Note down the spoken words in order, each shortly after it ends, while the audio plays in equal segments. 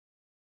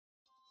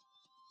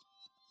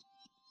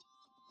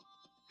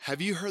Have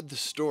you heard the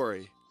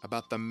story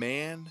about the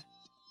man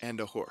and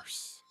a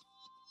horse?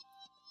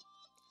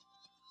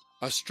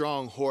 A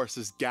strong horse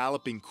is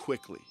galloping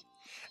quickly,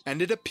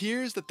 and it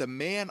appears that the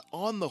man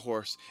on the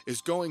horse is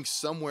going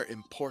somewhere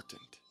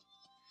important.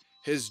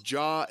 His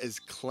jaw is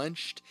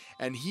clenched,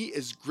 and he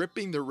is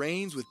gripping the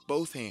reins with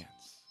both hands.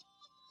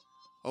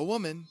 A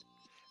woman,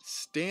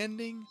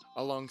 standing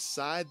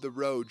alongside the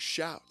road,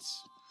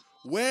 shouts,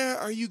 "Where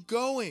are you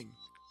going?"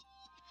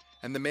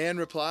 And the man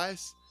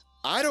replies,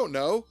 "I don't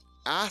know.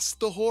 Ask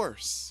the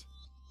horse."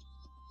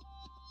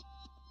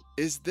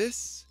 Is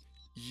this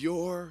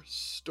your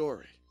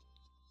story?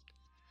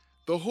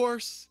 The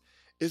horse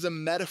is a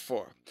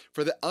metaphor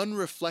for the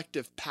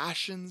unreflective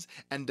passions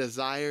and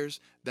desires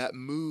that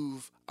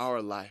move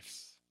our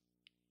lives.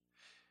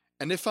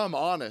 And if I'm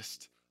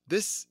honest,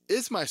 this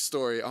is my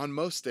story on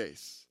most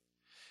days.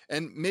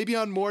 And maybe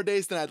on more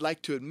days than I'd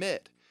like to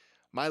admit,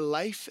 my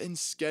life and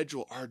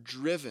schedule are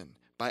driven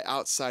by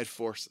outside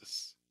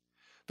forces.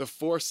 The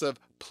force of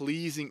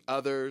pleasing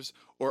others,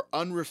 or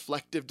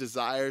unreflective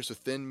desires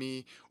within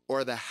me,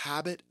 or the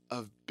habit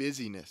of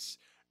busyness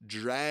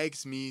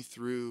drags me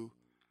through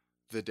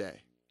the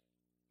day.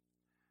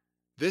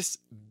 This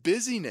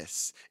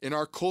busyness in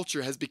our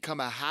culture has become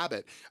a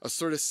habit, a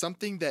sort of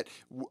something that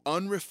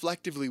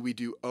unreflectively we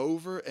do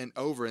over and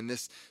over, in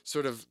this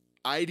sort of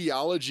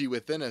ideology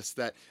within us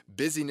that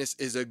busyness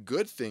is a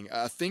good thing,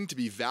 a thing to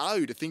be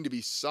valued, a thing to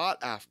be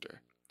sought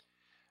after.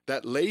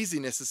 That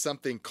laziness is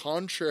something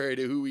contrary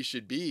to who we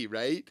should be,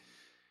 right?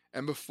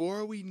 And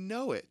before we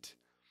know it,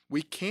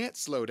 we can't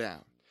slow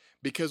down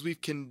because we've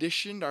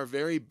conditioned our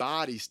very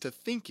bodies to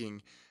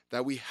thinking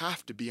that we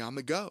have to be on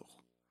the go,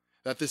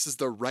 that this is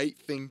the right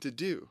thing to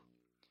do.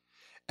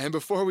 And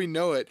before we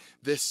know it,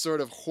 this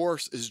sort of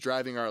horse is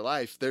driving our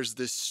life. There's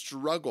this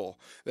struggle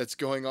that's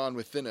going on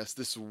within us,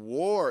 this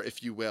war,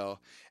 if you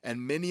will,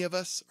 and many of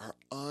us are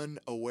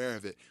unaware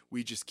of it.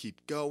 We just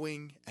keep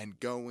going and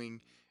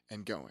going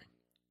and going.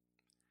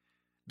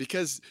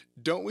 Because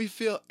don't we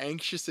feel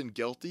anxious and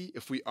guilty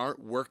if we aren't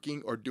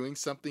working or doing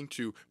something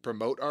to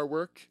promote our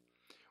work?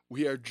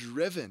 We are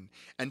driven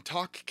and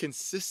talk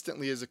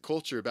consistently as a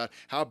culture about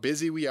how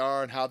busy we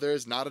are and how there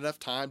is not enough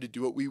time to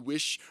do what we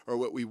wish or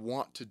what we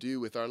want to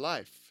do with our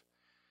life.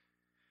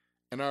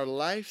 And our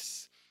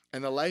lives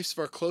and the lives of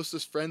our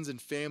closest friends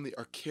and family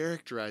are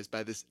characterized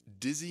by this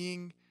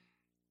dizzying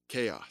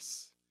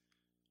chaos.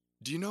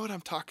 Do you know what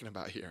I'm talking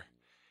about here?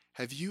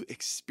 Have you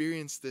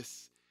experienced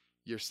this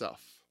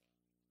yourself?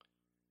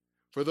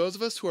 For those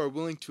of us who are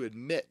willing to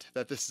admit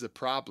that this is a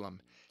problem,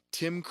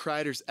 Tim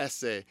Kreider's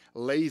essay,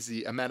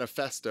 Lazy, a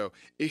Manifesto,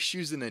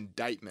 issues an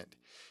indictment.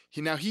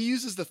 He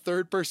uses the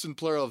third person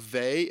plural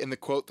they in the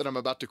quote that I'm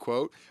about to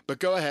quote, but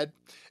go ahead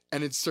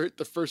and insert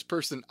the first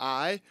person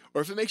I,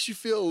 or if it makes you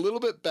feel a little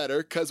bit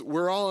better, because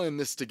we're all in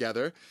this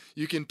together,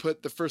 you can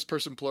put the first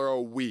person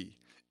plural we,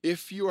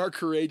 if you are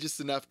courageous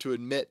enough to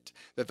admit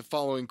that the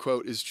following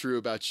quote is true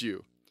about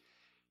you.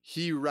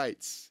 He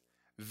writes,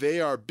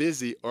 "They are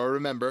busy," or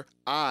remember,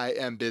 I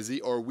am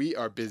busy, or we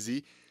are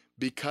busy,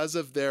 because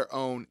of their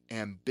own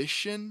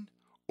ambition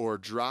or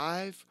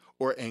drive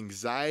or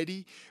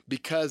anxiety,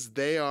 because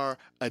they are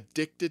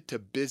addicted to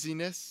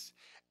busyness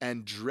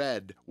and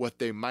dread what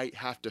they might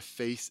have to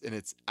face in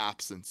its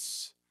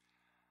absence.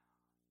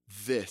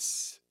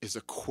 This is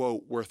a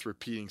quote worth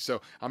repeating.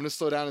 So I'm going to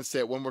slow down and say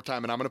it one more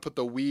time, and I'm going to put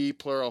the we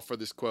plural for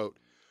this quote.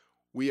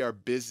 We are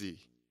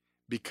busy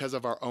because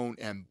of our own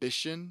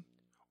ambition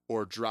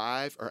or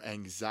drive or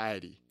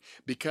anxiety,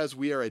 because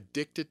we are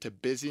addicted to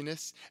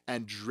busyness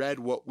and dread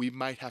what we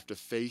might have to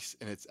face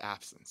in its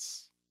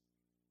absence.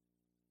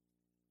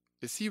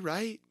 Is he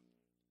right?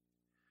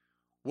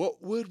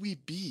 What would we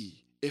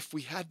be if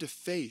we had to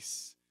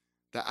face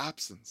the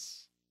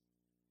absence?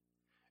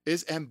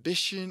 Is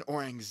ambition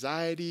or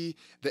anxiety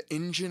the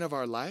engine of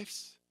our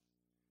lives?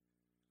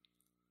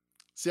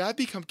 See, I've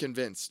become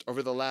convinced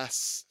over the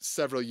last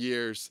several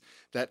years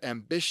that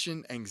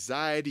ambition,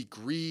 anxiety,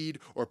 greed,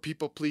 or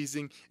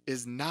people-pleasing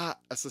is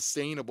not a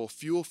sustainable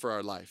fuel for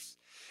our lives.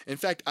 In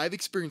fact, I've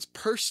experienced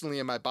personally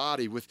in my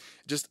body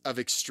of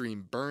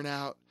extreme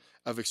burnout,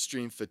 of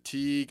extreme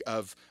fatigue,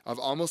 of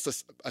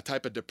almost a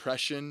type of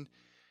depression,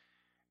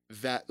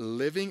 that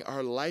living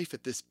our life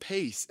at this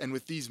pace and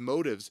with these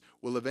motives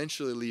will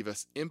eventually leave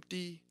us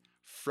empty,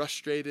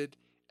 frustrated,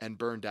 and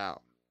burned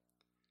out.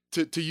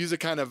 To use a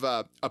kind of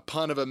a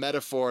pun of a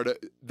metaphor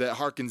that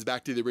harkens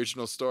back to the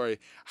original story,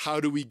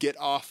 how do we get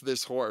off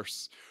this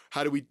horse?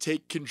 How do we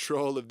take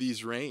control of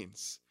these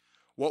reins?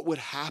 What would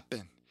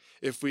happen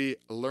if we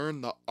learn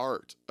the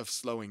art of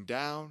slowing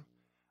down,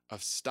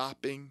 of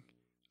stopping,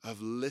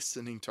 of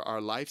listening to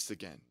our lives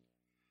again?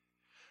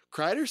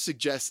 Kreider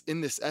suggests in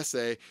this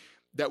essay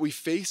that we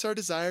face our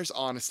desires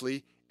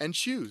honestly and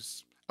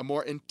choose a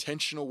more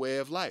intentional way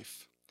of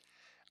life.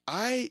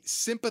 I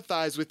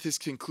sympathize with his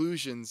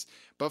conclusions,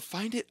 but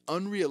find it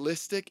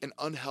unrealistic and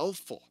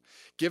unhelpful,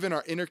 given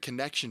our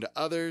interconnection to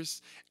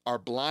others, our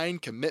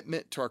blind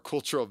commitment to our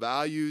cultural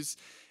values,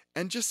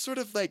 and just sort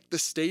of like the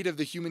state of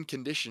the human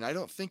condition. I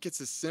don't think it's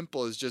as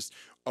simple as just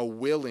a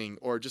willing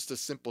or just a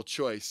simple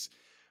choice,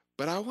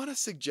 But I want to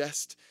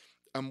suggest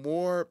a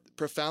more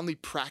profoundly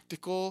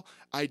practical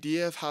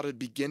idea of how to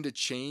begin to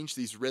change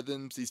these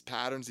rhythms, these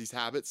patterns, these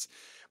habits,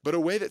 but a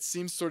way that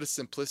seems sort of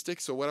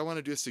simplistic. So, what I want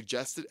to do is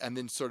suggest it and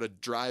then sort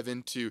of drive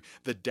into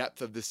the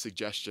depth of this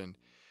suggestion.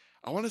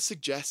 I want to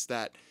suggest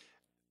that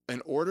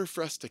in order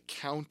for us to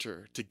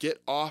counter, to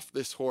get off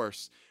this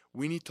horse,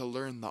 we need to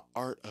learn the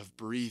art of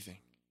breathing.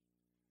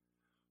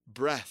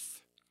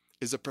 Breath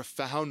is a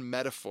profound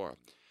metaphor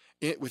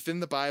within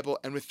the Bible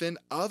and within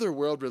other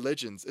world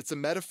religions. It's a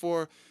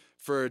metaphor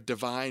for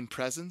divine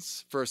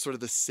presence, for sort of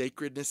the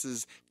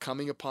sacrednesses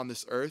coming upon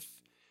this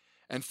earth,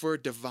 and for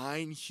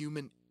divine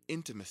human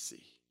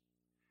intimacy.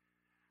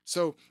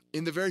 So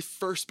in the very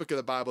first book of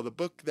the Bible, the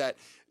book that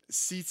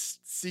seeks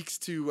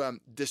to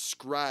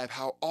describe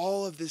how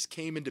all of this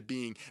came into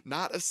being,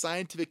 not a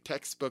scientific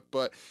textbook,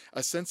 but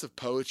a sense of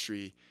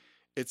poetry,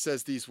 it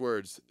says these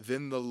words: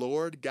 "Then the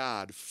Lord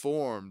God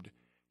formed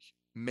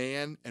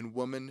man and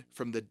woman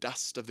from the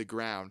dust of the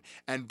ground,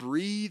 and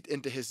breathed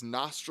into his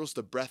nostrils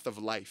the breath of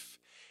life,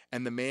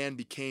 and the man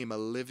became a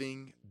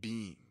living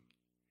being."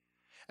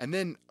 And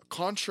then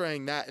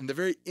contraring that, in the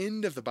very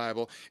end of the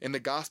Bible, in the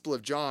Gospel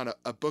of John,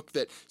 a book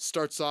that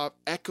starts off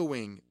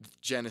echoing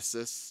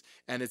Genesis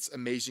and its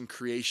amazing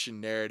creation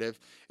narrative,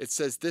 it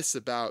says this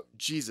about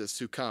Jesus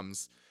who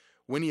comes: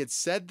 "When he had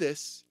said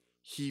this,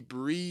 he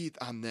breathed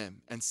on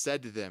them and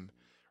said to them,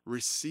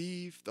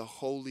 'Receive the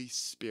Holy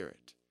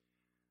Spirit.'"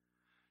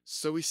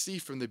 So we see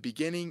from the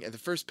beginning and the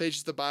first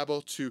pages of the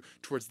Bible to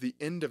towards the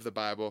end of the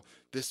Bible,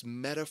 this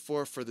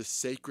metaphor for the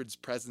sacred's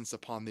presence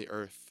upon the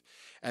earth,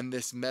 and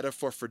this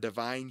metaphor for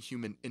divine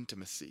human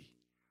intimacy.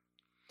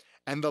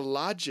 And the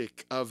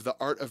logic of the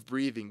art of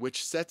breathing,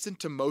 which sets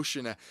into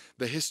motion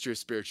the history of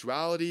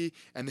spirituality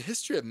and the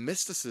history of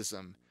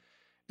mysticism,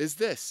 is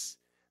this: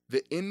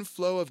 the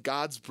inflow of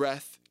God's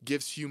breath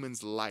gives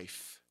humans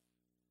life,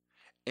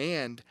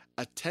 and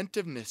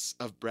attentiveness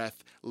of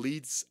breath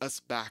leads us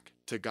back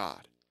to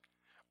God,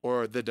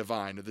 or the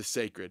divine, or the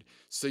sacred.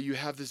 So you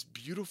have this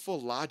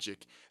beautiful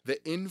logic.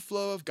 The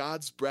inflow of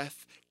God's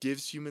breath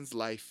gives humans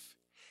life,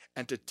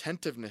 and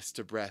attentiveness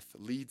to breath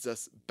leads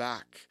us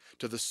back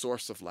to the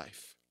source of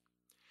life.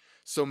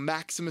 So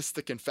Maximus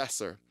the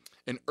Confessor,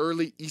 an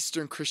early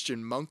Eastern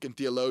Christian monk and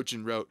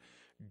theologian, wrote,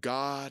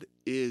 "God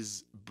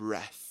is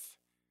breath."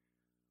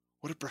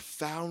 What a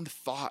profound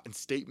thought and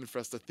statement for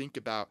us to think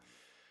about.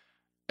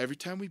 Every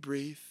time we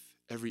breathe,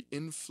 every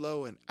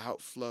inflow and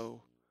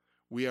outflow,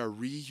 we are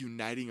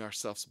reuniting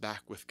ourselves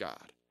back with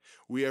God.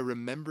 We are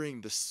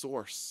remembering the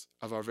source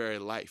of our very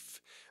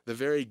life, the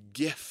very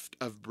gift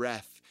of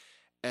breath.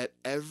 At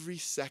every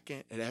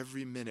second, at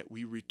every minute,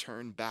 we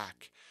return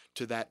back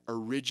to that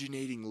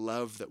originating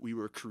love that we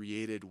were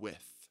created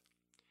with.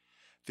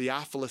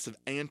 Theophilus of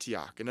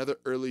Antioch, another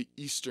early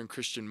Eastern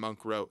Christian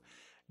monk, wrote,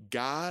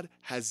 "God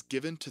has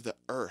given to the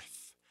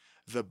earth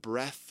the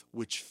breath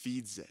which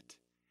feeds it.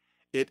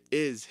 It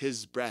is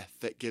his breath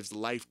that gives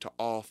life to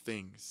all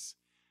things."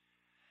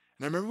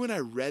 And I remember when I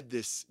read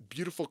this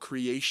beautiful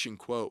creation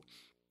quote,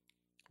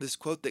 this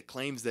quote that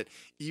claims that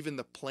even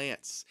the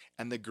plants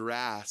and the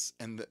grass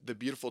and the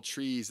beautiful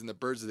trees and the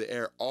birds of the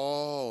air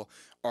all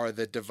are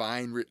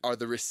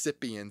the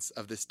recipients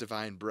of this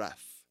divine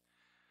breath.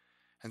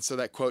 And so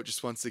that quote,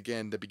 just once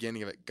again, the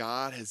beginning of it: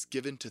 God has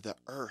given to the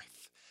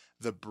earth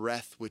the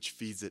breath which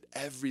feeds it.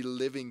 Every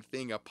living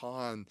thing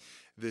upon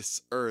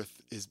this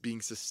earth is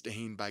being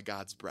sustained by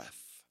God's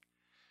breath.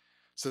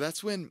 So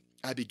that's when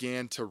I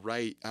began to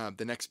write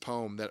the next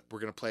poem that we're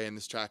going to play in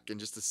this track in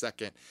just a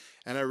second.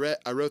 And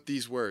I wrote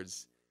these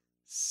words: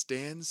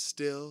 "Stand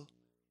still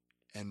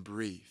and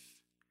breathe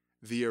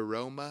the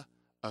aroma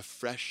of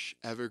fresh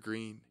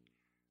evergreen,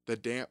 the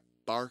damp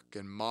bark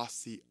and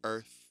mossy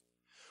earth.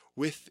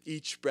 With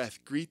each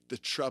breath greet the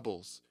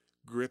troubles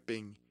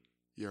gripping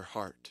your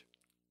heart."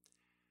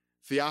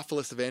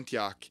 Theophilus of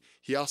Antioch,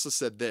 he also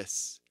said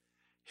this: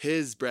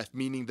 his breath,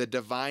 meaning the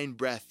divine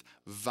breath,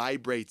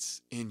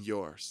 vibrates in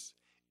yours,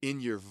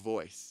 in your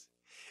voice.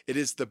 It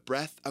is the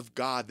breath of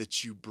God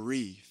that you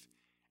breathe,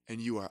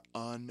 and you are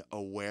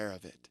unaware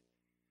of it.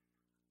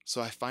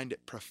 So I find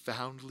it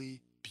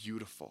profoundly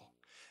beautiful,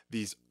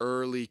 these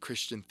early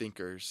Christian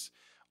thinkers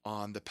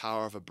on the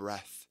power of a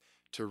breath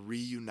to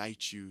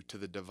reunite you to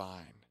the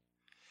divine.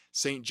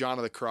 St. John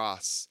of the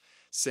Cross,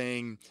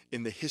 saying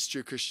in the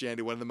history of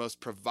Christianity, one of the most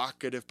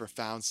provocative,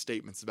 profound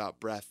statements about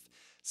breath,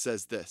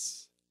 says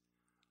this: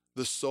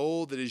 "The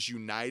soul that is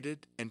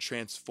united and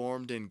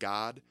transformed in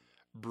God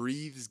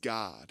breathes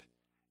God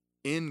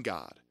in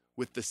God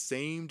with the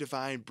same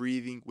divine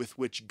breathing with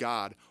which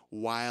God,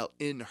 while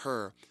in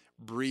her,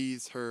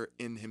 breathes her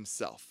in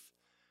himself."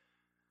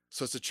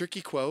 So it's a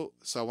tricky quote,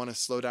 so I want to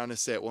slow down and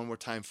say it one more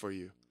time for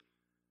you.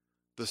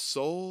 The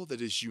soul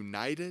that is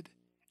united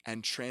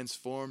and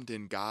transformed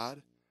in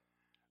God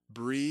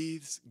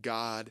breathes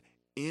God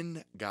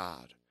in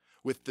God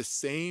with the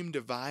same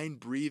divine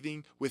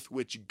breathing with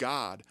which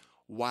God,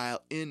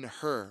 while in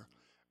her,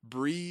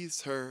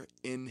 breathes her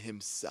in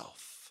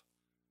himself.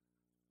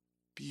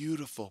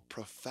 Beautiful,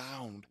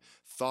 profound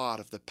thought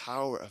of the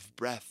power of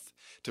breath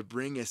to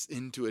bring us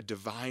into a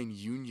divine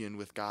union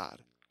with God.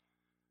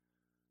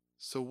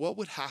 So what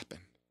would happen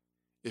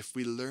if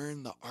we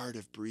learn the art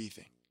of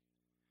breathing?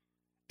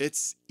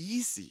 It's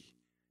easy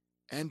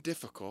and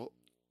difficult.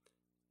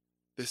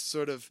 This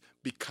sort of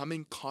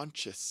becoming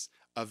conscious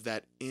of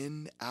that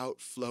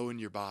in-out flow in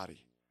your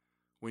body.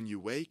 When you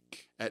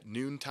wake at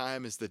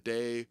noontime as the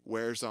day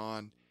wears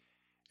on,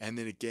 and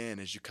then again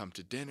as you come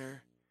to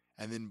dinner,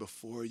 and then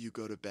before you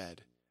go to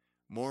bed,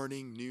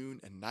 morning, noon,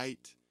 and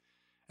night,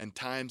 and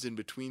times in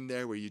between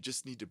there where you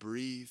just need to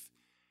breathe.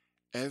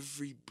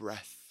 Every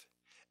breath,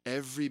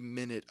 every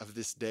minute of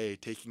this day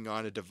taking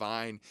on a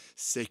divine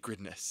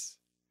sacredness.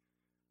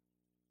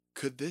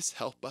 Could this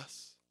help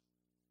us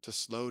to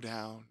slow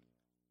down,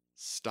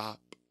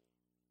 stop,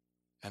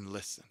 and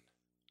listen?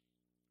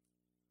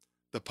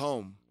 The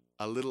poem,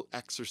 A Little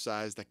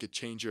Exercise That Could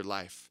Change Your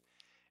Life,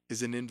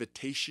 is an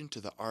invitation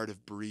to the art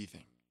of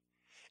breathing.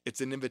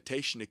 It's an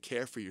invitation to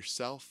care for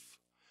yourself,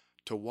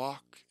 to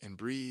walk and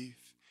breathe,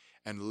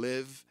 and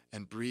live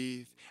and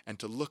breathe, and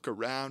to look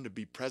around and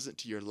be present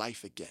to your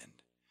life again,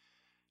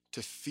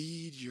 to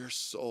feed your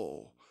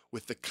soul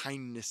with the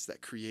kindness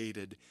that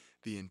created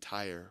the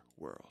entire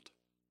world.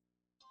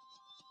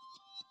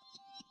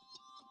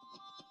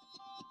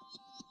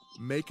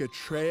 Make a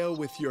trail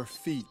with your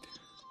feet.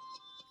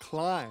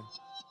 Climb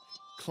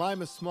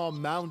a small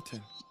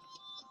mountain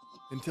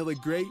until a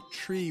great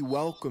tree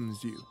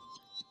welcomes you.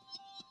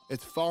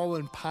 Its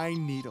fallen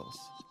pine needles,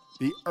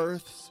 the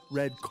earth's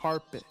red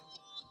carpet,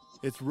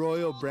 its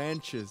royal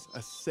branches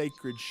a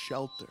sacred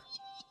shelter,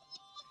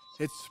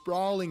 its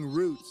sprawling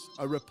roots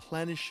a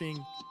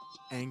replenishing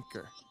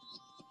anchor.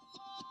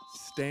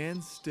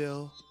 Stand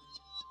still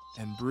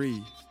and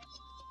breathe.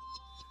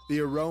 The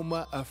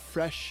aroma of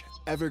fresh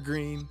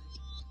evergreen,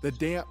 the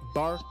damp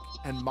bark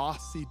and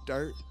mossy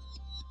dirt.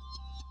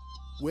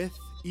 With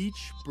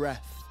each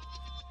breath,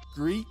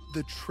 greet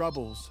the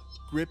troubles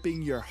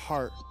gripping your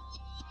heart.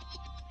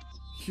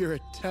 You're a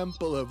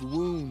temple of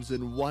wounds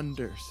and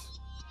wonders.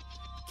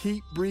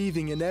 Keep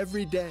breathing, and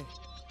every day,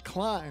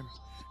 climb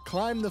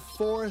the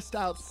forest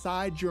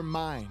outside your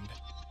mind.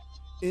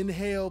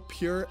 Inhale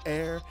pure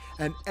air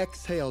and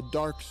exhale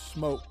dark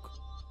smoke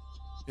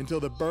until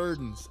the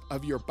burdens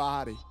of your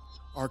body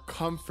are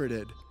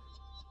comforted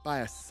by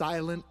a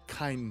silent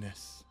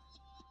kindness.